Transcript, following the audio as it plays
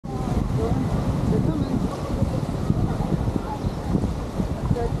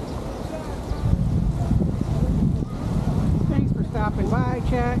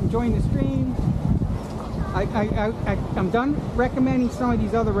chat, enjoying the stream. I'm done recommending some of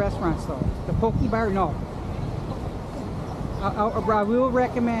these other restaurants though. The Poke Bar, no. I will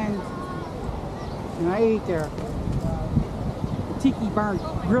recommend, and I ate there, the Tiki Bar,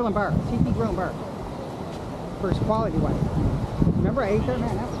 Grill and Bar, Tiki Grill and Bar. First quality wise. Remember I ate there,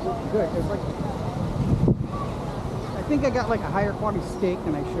 man? That was good. It was like, I think I got like a higher quality steak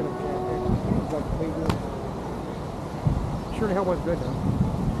than I should have. It was like way good. Sure the hell was good though.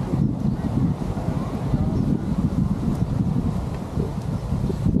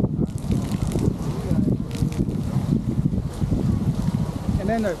 And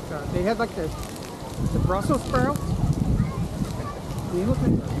then they had like the Brussels sprouts. They look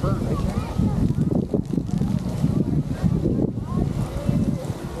like they're burnt, right there.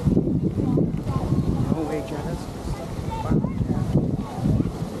 No way, Chad. That's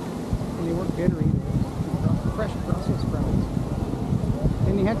and they weren't bitter either. Fresh Brussels sprouts.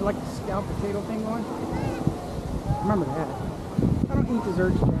 And they had like the scalloped potato thing going. Remember that. I don't eat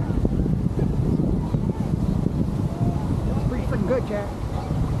desserts, Chad. That's pretty freaking good, Chad.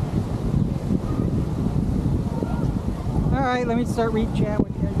 Alright, let me start reading chat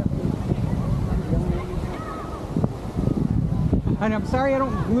with you guys up here. And I'm sorry I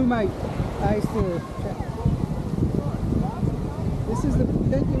don't glue my eyes to the chat. This is the,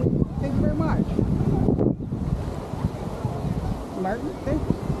 thank you very much. Martin, thank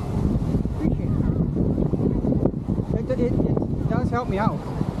you. Appreciate it. It does help me out.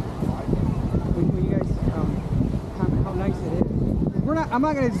 When you guys comment how nice it is. I'm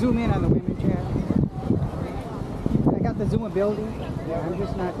not gonna zoom in on the women chat. I got the zoomability. Yeah, I'm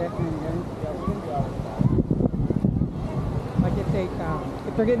just not that kind of guy. Like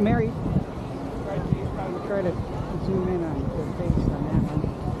if they're getting married, I'm gonna try to zoom in on their face on that one.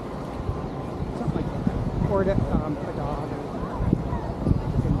 Something like that. Or a dog.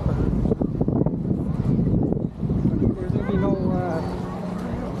 There's gonna be no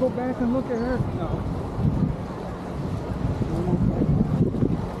go back and look at her. No.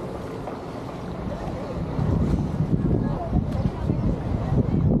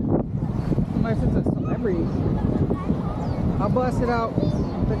 Unless it's a celebrity. I'll bust it out.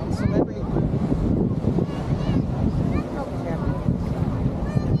 But the celebrity.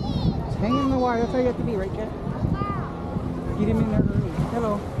 Just hang in the wire. That's how you have to be, right, Cat? Get him in there early.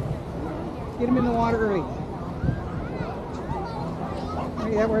 Hello. Get him in the water early.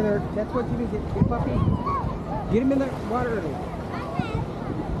 Right, that's what you do. Get puppy. Get him in the water early.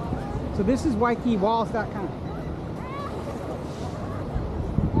 So this is WaikiWalls.com.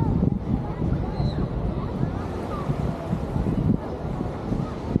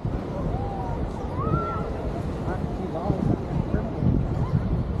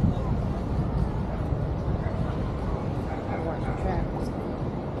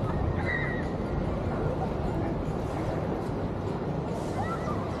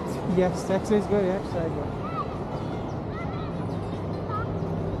 Yes, sex is good exercise.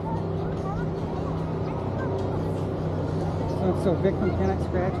 So victim cannot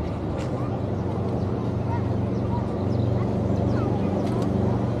scratch.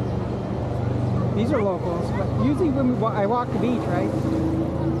 These are locals, but usually when I walk the beach, right,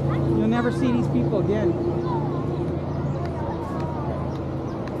 you'll never see these people again.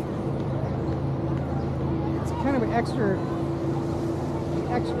 It's kind of an extra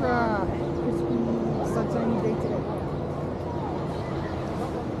crispy, sunshiny day today.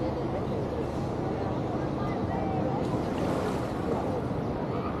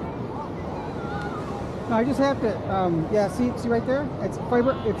 No, I just have to, yeah, see right there? It's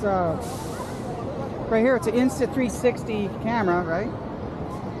fiber, it's right here, it's an Insta360 camera, right?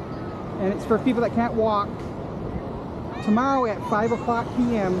 And it's for people that can't walk. Tomorrow at 5 o'clock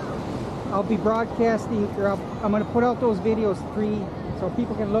p.m. I'll be broadcasting, or I'm going to put out those videos free so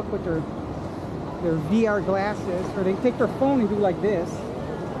people can look with their VR glasses, or they can take their phone and do like this,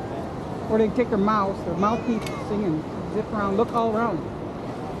 or they can take their mouthpiece singing, zip around, look all around.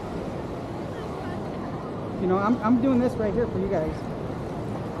 You know, I'm doing this right here for you guys,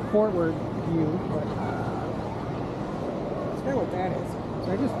 forward view, but that's kind of what that is.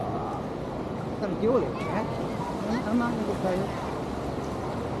 So I just gotta deal with it, chat. I'm not gonna get tired.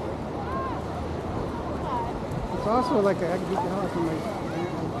 It's also like I can beat the hell out of somebody.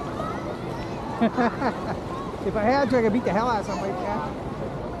 If I had to, I could beat the hell out of somebody, chat.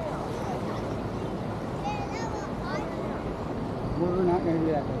 We're not gonna do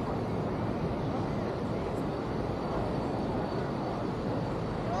that.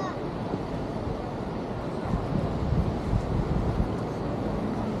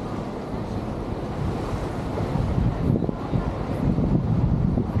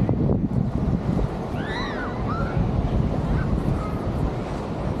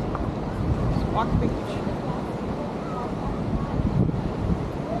 Waikiki Beach.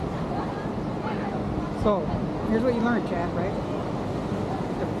 So, here's what you learned, chat, right?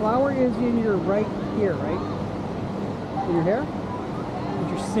 The flower is in your right ear, right? In your hair? But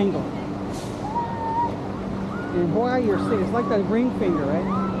you're single. In Hawaii, you're single. It's like the ring finger, right?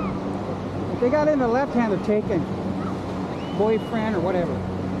 If they got it in the left hand, they're taken. Boyfriend or whatever.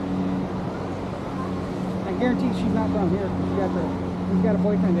 I guarantee she's not from here. He's got a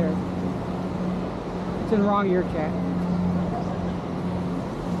boyfriend there. It's in the wrong ear, chat.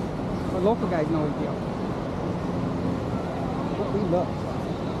 But local guys know his deal. What we love.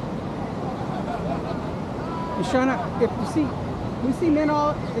 And Shauna, if you see, we see men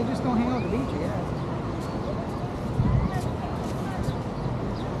all, they just don't hang out at the beach, yeah.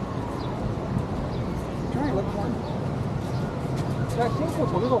 Try and look for him.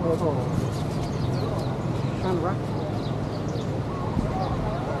 Trying to rock.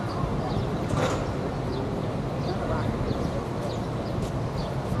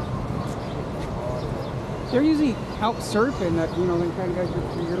 They're usually out surfing, that you know, them kind of guys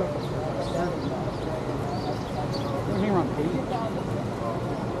you're looking for. They hang around the beach.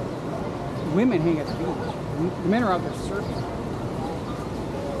 Women hang at the beach. The men are out there surfing.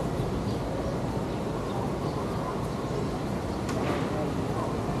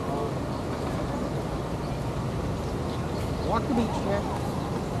 Walk the beach, yeah.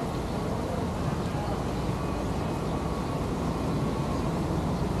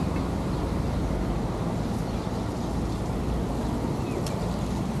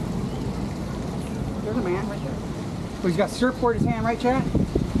 There's a man right there. Oh, he's got a surfboard in his hand, right, Chad? You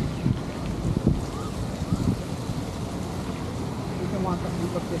can walk up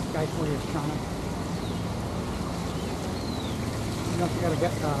and look this guy for you, Shauna. You know, if you got a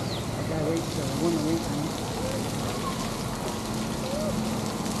guy waits, a woman waits on you.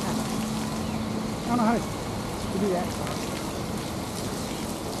 I don't know how to do that.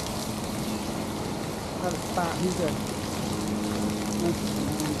 How to spot. He's a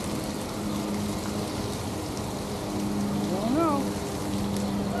I don't know.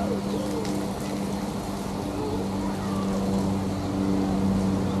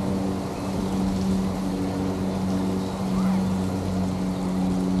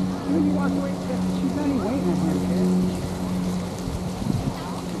 When you walk away, she's not even waiting on him, kid.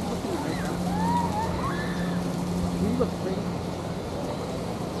 You look pretty.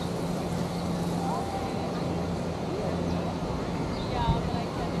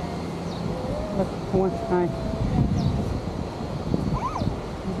 Look, one time.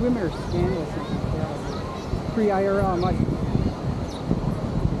 These women are scandalous. Pre-IRL, like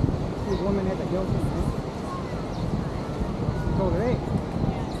this woman at the Hilton, right? Go today.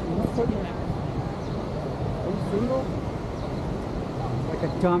 Are you single? Like a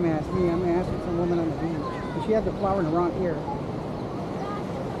dumbass. Me, I'm asking some woman on the beach. But she had the flower in the wrong ear.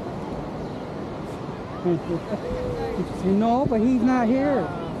 She said, no, but he's not here.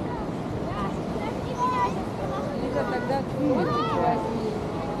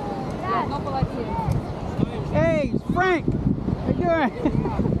 Hey, Frank! How you doing?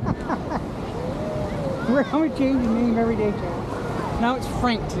 I'm gonna change his name every day, Chad. Now it's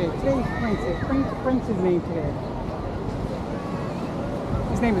Frank today. Today's Frank's day. Frank's his name today.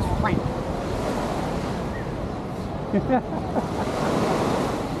 His name is Frank.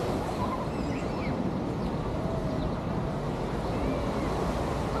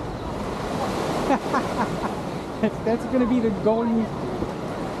 That's going to be the golden...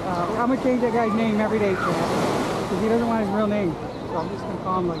 I'm going to change that guy's name every day, Chad. Because he doesn't want his real name. So I'm just going to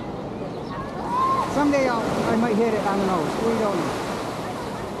call him like... Someday I might hit it on the nose. We don't know.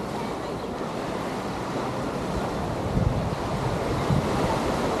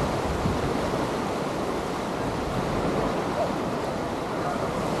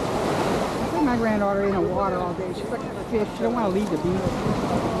 I think my granddaughter in the water all day. She's like a fish. She don't want to leave the beach.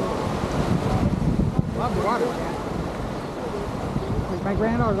 Love the water, man. Like my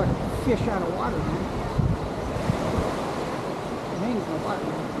granddaughter's like a fish out of water, man. Hangs in the water,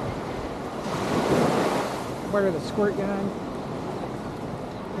 man. Wear the squirt gun.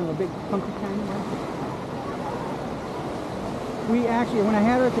 You know, a big punky kind of one. We actually, when I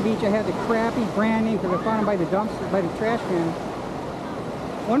had her at the beach, I had the crappy brand name because I found them by the dumpster, by the trash can.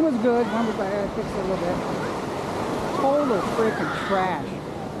 One was good, one was bad. I fixed it a little bit. Total freaking trash.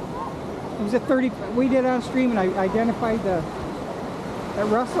 It was at 30. We did it on stream, and I identified that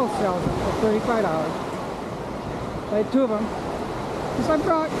Russell sells them for $35. I had two of them. So I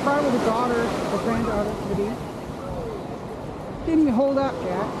brought it with the daughter, the granddaughter to the beach. Didn't even hold up,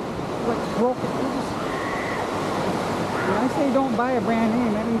 Jack. Like broke it. When I say don't buy a brand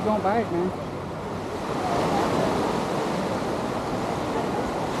name, that means don't buy it, man.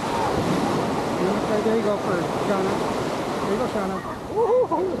 Right there you go for Shauna. There you go, Shauna. Ooh,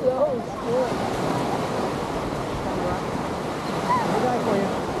 that was good. Good guy for you.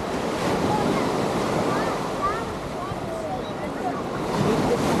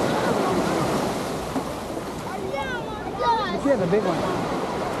 You have a big one.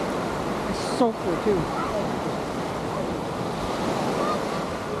 It's soaked there too.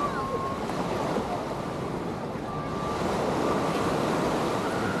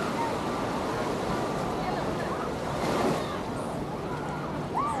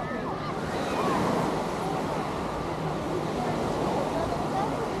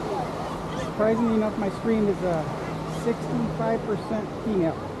 Surprisingly enough, my stream is 65%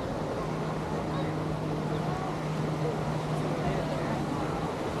 female.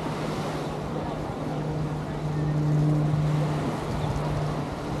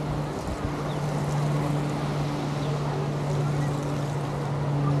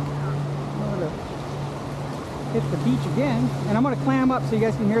 Hit the beach again, and I'm going to clam up so you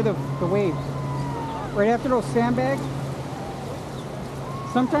guys can hear the waves. Right after those sandbags.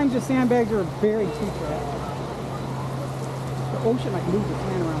 Sometimes the sandbags are buried too fast. The ocean like moves its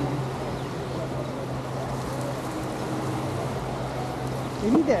hand around them. They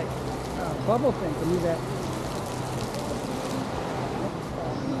need that bubble thing to move that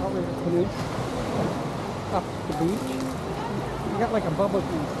outrigger canoe up the beach. You got like a bubble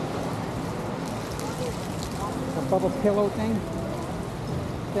thing. A bubble pillow thing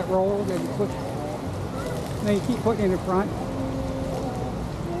that rolls and you push. And then you keep putting it in front.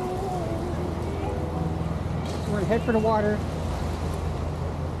 So we're gonna head for the water.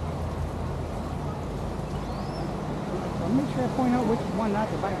 So I'll make sure I point out which one not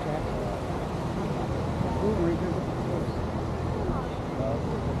to bite, Jack.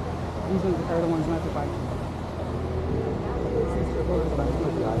 These ones are the ones not to bite.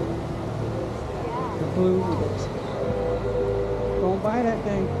 The blue. Don't buy that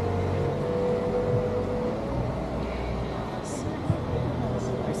thing.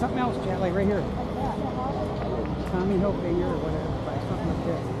 There's something else, chat, like right here. Tommy Hilfiger or whatever. Buy something like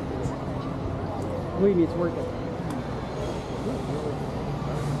this. Believe me, it's worth it.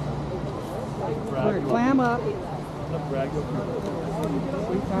 We're gonna clam up. Sweet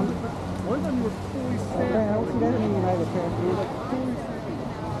Tommy. One time you were fully I stamped. don't see that in the trash can.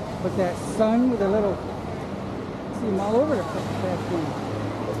 But that sun with a little, see them all over the trash can.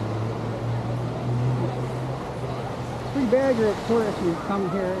 It's pretty bad you're a tourist and you come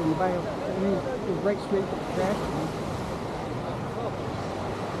here and you buy a, go right straight to the trash can.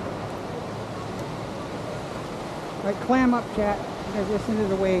 Alright, clam up, chat. You guys listen to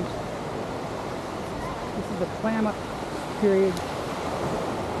the waves. This is the clam up period.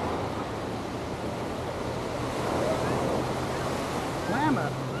 Clam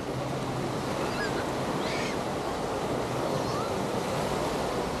up.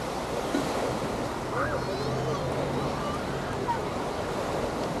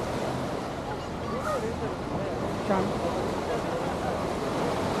 Sean.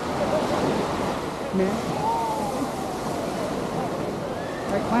 Man.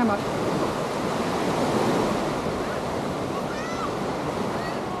 All right, climb up.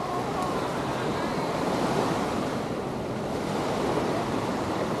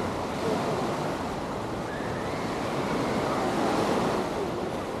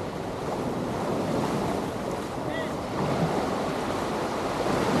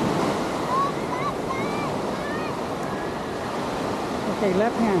 Okay,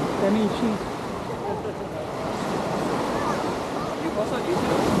 left hand. That means she's. You post on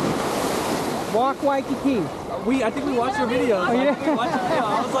YouTube? Walk Waikiki. I think we watched your videos. Oh, yeah? I think we watched your video.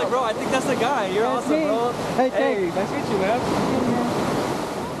 I was like, bro, I think that's the guy. You're That's awesome, me. bro. Hey, Hey, nice to meet you, man.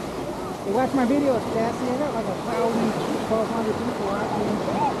 You watch my videos, Cassie. I got like 1,000, 1,200 people watching.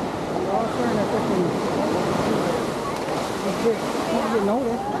 They're all sharing their freaking. You get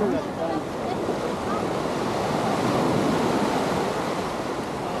noticed.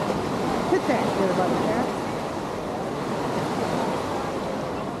 Hit that shit about the cat.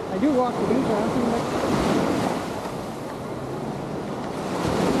 I do walk the beach. I don't seem like.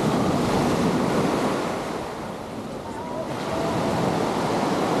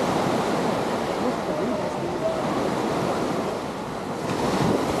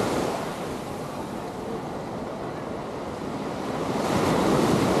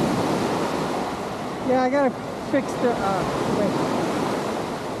 Yeah, I gotta fix the, wait.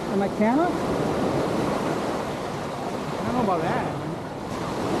 On my camera? I don't know about that.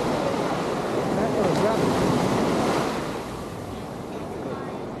 That was rough.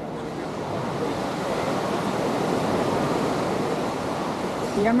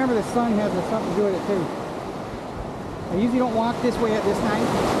 You gotta remember the sun has something to do with it too. I usually don't walk this way at this time.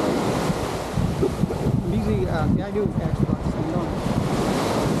 Usually, yeah, I do actually walk this time, don't I?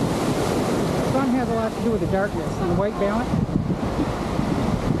 The sun has a lot to do with the darkness and the white balance.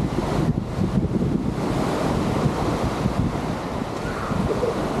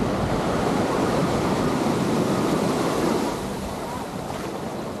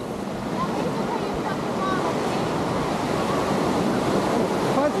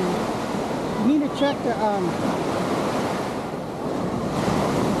 You need to check the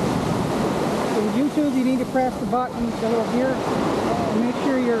in YouTube. You need to press the button, the little gear, and make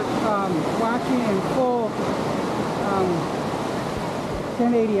sure you're watching in full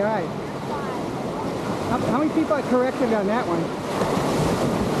 1080i. How many people I corrected on that one?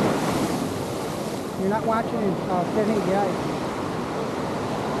 You're not watching in 1080i.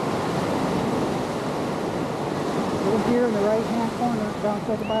 Little gear in the right hand corner, down at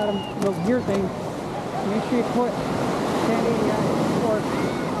the bottom, little gear thing. Make sure you put 1080i or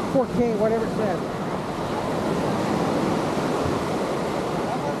 4K, whatever it says.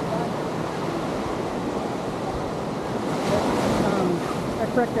 I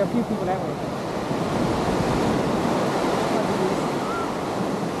corrected a few people that way.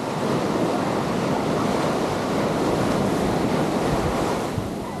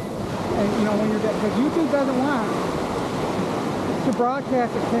 And you know, when you're dead, because YouTube doesn't want to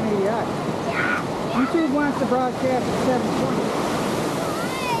broadcast at 1080i. YouTube wants to broadcast at 720.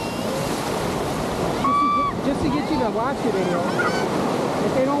 Just to get you to watch the video.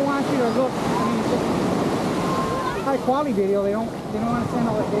 If they don't want you to look, I mean, just high quality video, they don't want to send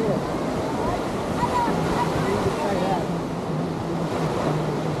all that data. Try that.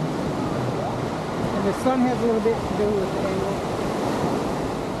 And the sun has a little bit to do with the angle.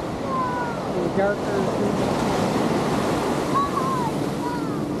 A little darker.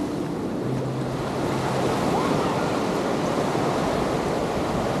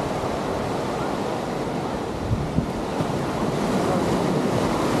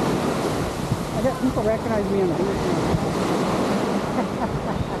 People recognize me on the beach now.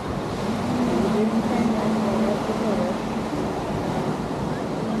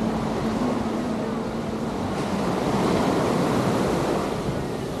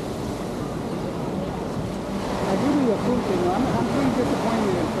 I do a food thing though. I'm pretty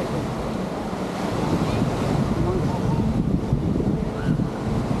disappointed in chicken.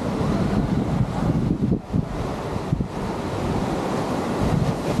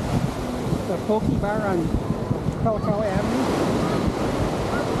 Poke bar on Kalakaua Avenue.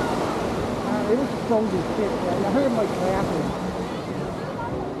 It was frozen shit. I heard him like laughing.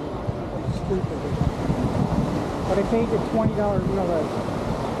 Stupid. But I paid the $20, you know,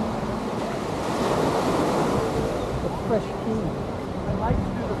 the fresh food. I'd like to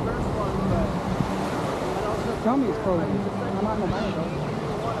do the first one, but I don't Tell me it's frozen. I'm not in the money though.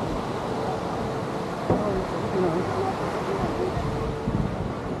 You know.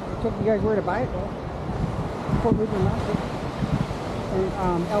 Took you guys where to buy it though. Fort Ridgeway Market.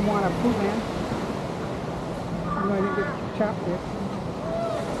 And Elmwana Foodland. You want to get chopsticks.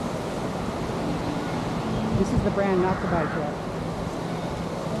 This is the brand not to buy, Chad.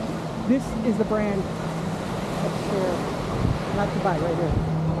 This is the brand of chair not to buy right here.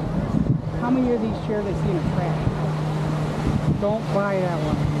 How many of these chairs I see in a trash? Don't buy that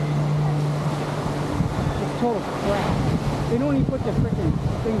one. It's total crap. They don't even put the freaking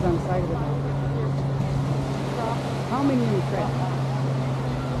things on the side of it. How many in the trash?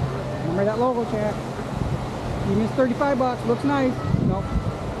 Remember that logo, Chad? You missed 35 bucks. Looks nice. Nope.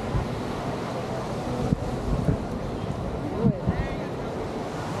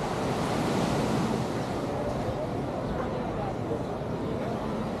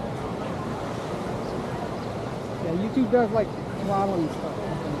 Yeah, YouTube does like swaddling stuff.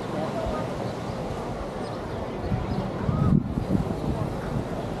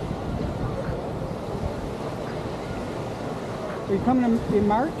 Are you coming in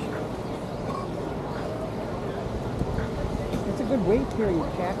March? It's a good wait period,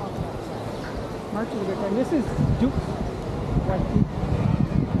 chat. March is a good time. This is Duke's Waikiki.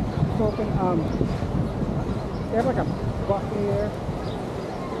 It's open. They have like a buffet there.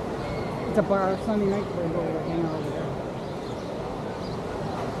 It's a bar Sunday night where you go to hang out over there.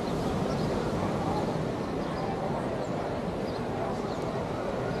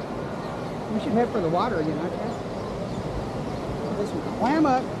 We should head for the water again, huh, Chad? This one. Clam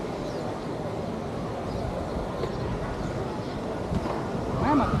up.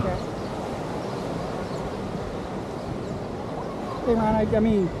 Clam up, Chad. Hey, Ron, I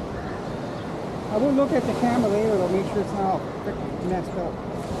mean, I will look at the camera later though, make sure it's not all freaking messed up.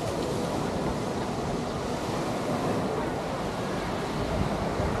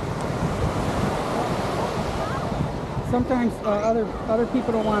 Sometimes other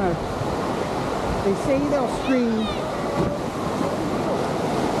people don't want to. They say they'll screen.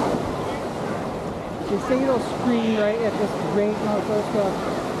 They say they'll screen right at this rate and all this other stuff,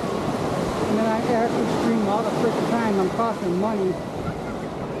 and then I actually stream all the freaking time. I'm costing money,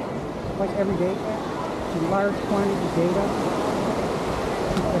 like every day, in large quantities of data.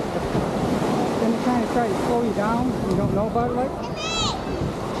 Then they kind of try to slow you down. And you don't know about it, like.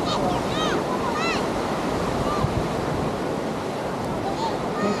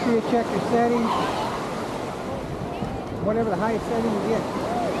 Make sure you check your settings, whatever the highest setting you get.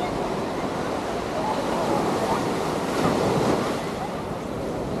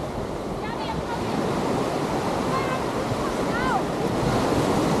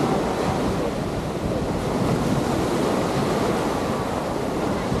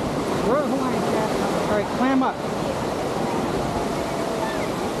 Royal Hawaiian Cat. All right, clam up.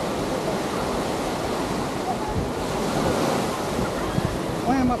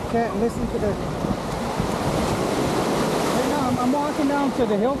 Clam up, cat, and listen to the. Right now, I'm walking down to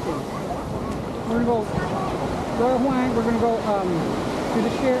the Hilton. We're gonna go Royal Hawaiian. We're gonna go to the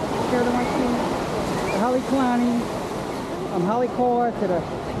Sheraton Waikiki, the Halekulani, Halekoa, to the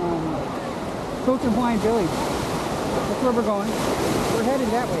Hilton Hawaiian Village. That's where we're going. We're headed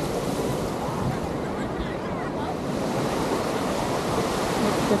that way.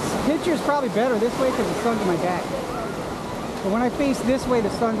 This picture's probably better this way because the sun's on my back. But when I face this way, the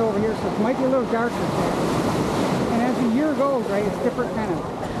sun's over here, so it might be a little darker there. And as the year goes, right, it's different kind of.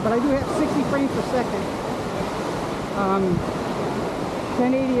 But I do have 60 frames per second.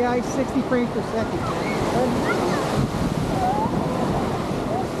 1080i, 60 frames per second. I'm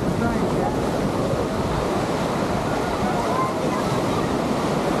trying, Jack.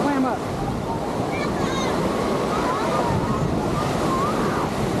 Clam up.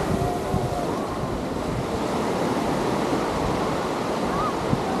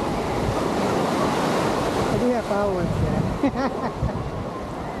 Followers, yeah.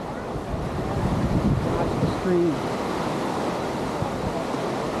 Watch the stream.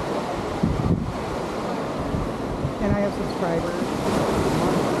 And I have subscribers.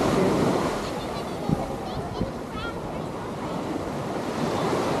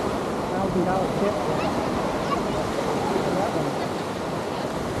 $1,000 tip.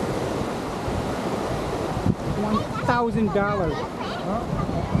 $1,000. Huh?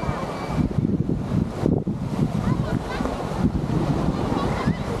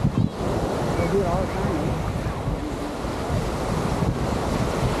 Do it all the time, right?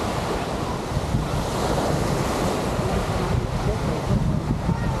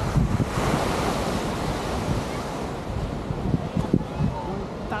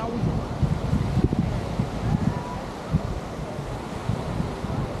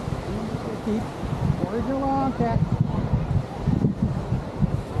 Keep where's your long cat?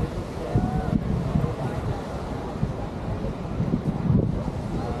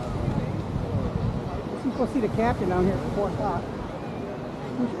 We'll see the captain down here at 4 o'clock.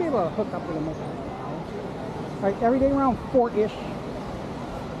 We should be able to hook up with him. Alright, every day around 4-ish.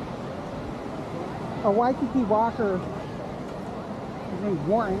 A Waikiki walker, his name's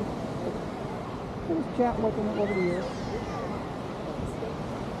Warren. I was chatting with him over the years.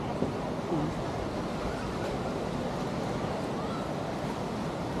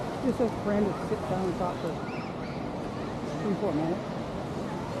 Just a friend to sit down and talk for 3-4 minutes.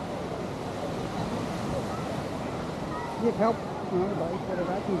 Get help, you know, advice,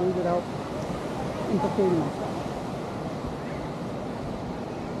 whatever I can do without implicating myself.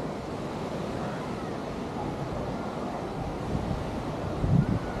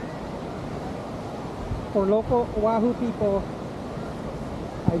 For local Oahu people,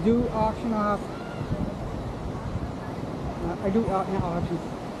 I do auction off. I do not auction.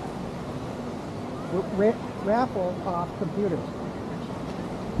 Raffle off computers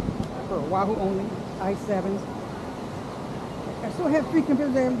for Oahu only i7s. I still have 3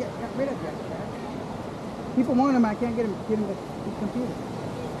 computers I haven't got rid of yet. People want them, I can't get them the computer.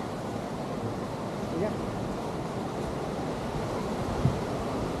 So yeah.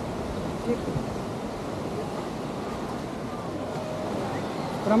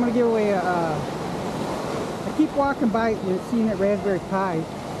 But I'm gonna give away a. I keep walking by and seeing that Raspberry Pi.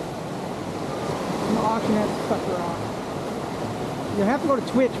 I'm gonna auction that sucker off. You have to go to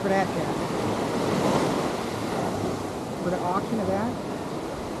Twitch for that, chat. For the auction of that.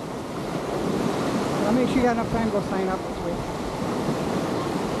 But I'll make sure you got enough time to go sign up for Twitch.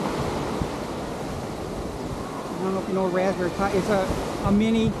 know if you know Raspberry Pi. It's a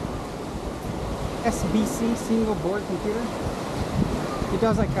mini SBC single board computer. It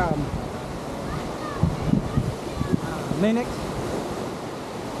does like Linux,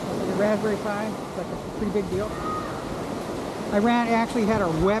 like a Raspberry Pi. It's like a pretty big deal. I actually had a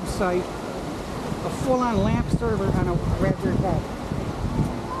website, a full-on LAMP server on a Raspberry Pi.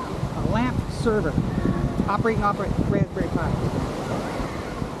 A LAMP server, operating off a Raspberry Pi.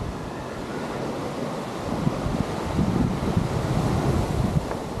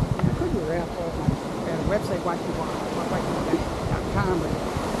 I could do a wrap off at a website, Waikiki.com, but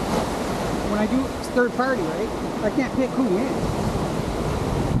when I do third party, right, I can't pick who wins.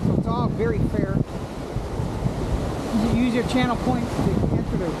 So it's all very fair. You use your channel points to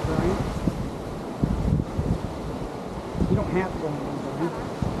enter those, Brian. You don't have to go on one, Brian.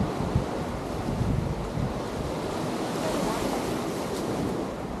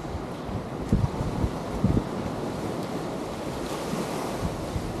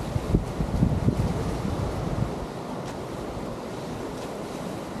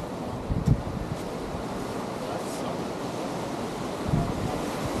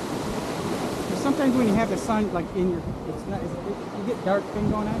 Sometimes when you have the sun like in your, it's not, you get dark thing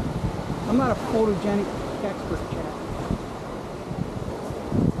going on. I'm not a photogenic expert, chat.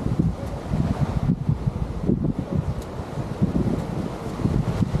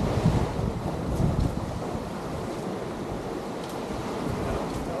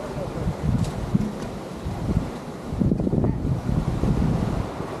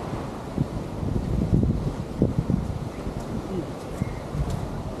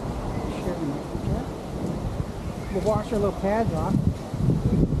 We'll wash our little pads off.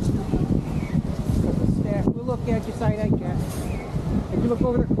 The staff, we'll look at your side eye, Cat. If you look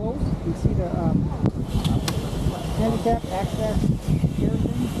over there close, you can see the handicap access here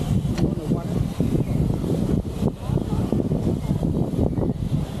thing. In the water.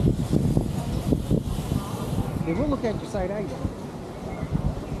 They will look at your side eye. I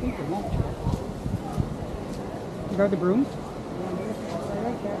think they won't. You got the broom? Side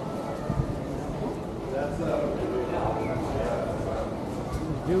eye, Cat.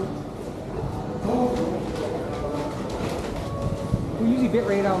 We usually bit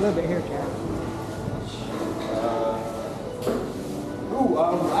rate out a little bit here, Chad.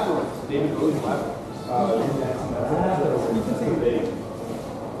 Labyrinth. David Bowie's Labyrinth. You can say it.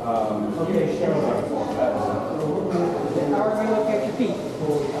 Okay, sure. How are we look at your feet?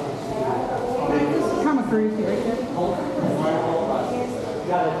 Common courtesy right there.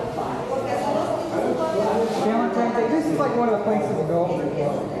 Valentine's Day. This is like one of the places to go.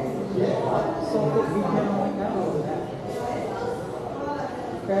 So we can like that.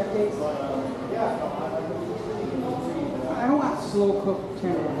 Crab cakes. I don't want slow cooked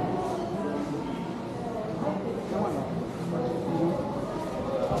tender.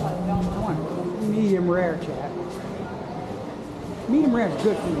 I want medium rare, chat. Medium rare is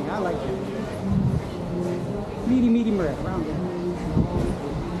good for me. I like it. Medium rare, around there.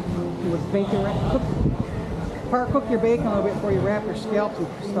 With bacon wrap. Cook your bacon a little bit before you wrap your scalps and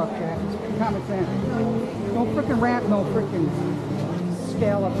stuff, Jack. It's common sense. Don't frickin' wrap no frickin'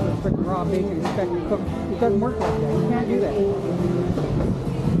 scallops with frickin' raw bacon and expect to cook. It doesn't work like that. You can't do that.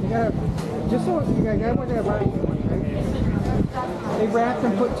 You gotta, just so you gotta watch that right. They wrapped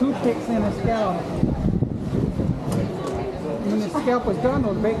and put toothpicks in a scallop. When the scalp was done,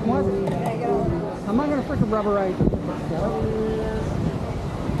 though, the bacon wasn't. I'm not gonna frickin' rubberize the scallop.